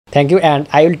Thank you, and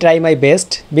I will try my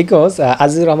best because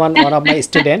Azizur Rahman, one of my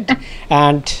student,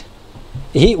 and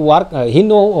he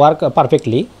know work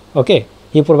perfectly. Okay,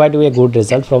 he provide you a good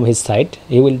result from his side.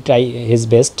 He will try his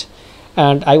best,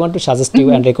 and I want to suggest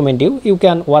you and recommend you. You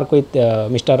can work with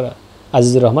Mr.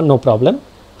 Azizur Rahman, no problem.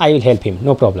 I will help him,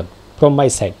 no problem, from my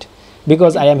side,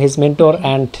 because I am his mentor,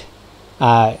 and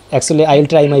actually I will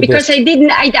try my because best.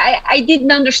 I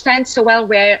didn't understand so well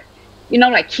where, you know,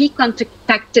 like he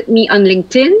contacted me on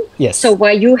LinkedIn. Yes. So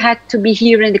why you had to be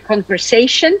here in the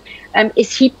conversation?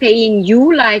 Is he paying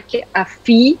you like a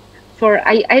fee for?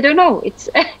 I don't know. It's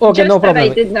Okay, just no problem.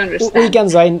 that I didn't understand. We can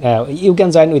join. You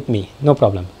can join with me, no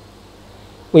problem.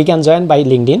 We can join by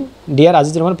LinkedIn. Dear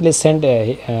Azizur Rahman, please send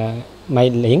my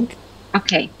link.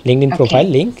 Okay. LinkedIn profile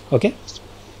link. Okay.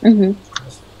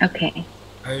 Okay.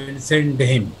 I will send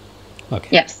him. Okay.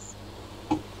 Yes.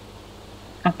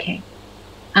 Okay.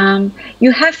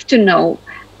 You have to know,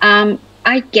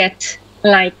 I get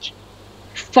like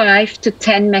 5 to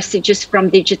 10 messages from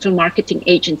digital marketing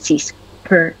agencies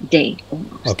per day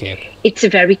almost. Okay. It's a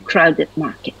very crowded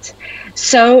market.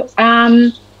 So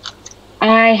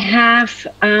I have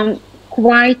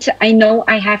I know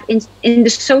I have in the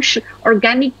social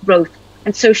organic growth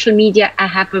and social media, I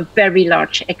have a very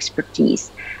large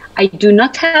expertise. I do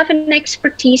not have an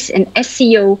expertise in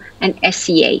SEO and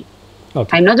SEA.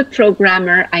 Okay. I'm not a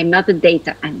programmer. I'm not a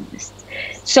data analyst.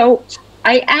 So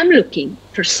I am looking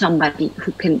for somebody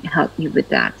who can help me with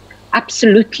that.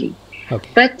 Absolutely. Okay.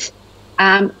 But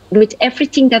with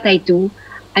everything that I do,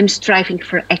 I'm striving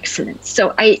for excellence.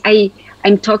 So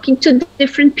I'm talking to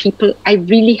different people. I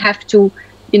really have to,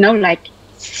 you know, like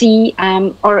see,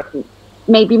 or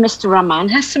maybe Mr. Rahman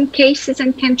has some cases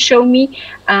and can show me.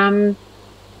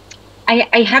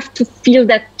 I have to feel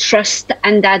that trust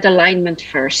and that alignment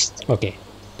first. Okay.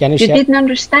 Can you You share? didn't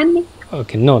understand me?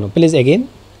 Okay. No. Please again.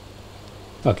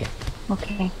 Okay.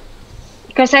 Okay.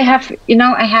 Because I have, you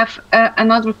know, I have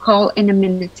another call in a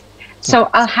minute. So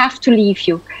I'll have to leave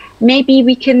you. Maybe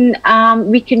we can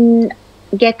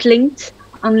get linked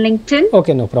on LinkedIn.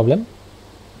 Okay. No problem.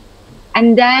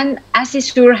 And then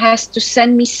Azizur has to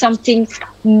send me something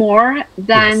more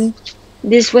than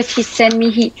this, what he sent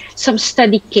me, some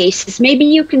study cases. Maybe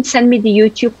you can send me the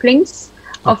YouTube links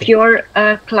of your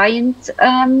client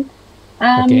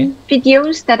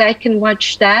videos that I can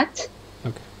watch that.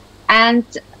 Okay. And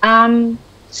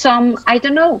some, I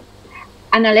don't know,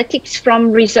 analytics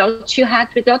from results you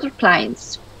had with other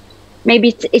clients.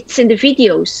 Maybe it's in the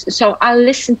videos. So I'll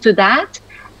listen to that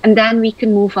and then we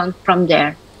can move on from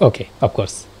there. Okay. Of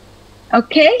course.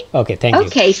 Okay? Okay. Thank you.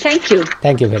 Okay. Thank you.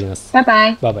 Thank you very much.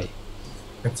 Bye-bye. Bye-bye.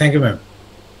 Thank you, ma'am.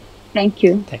 Thank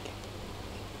you. Thank you.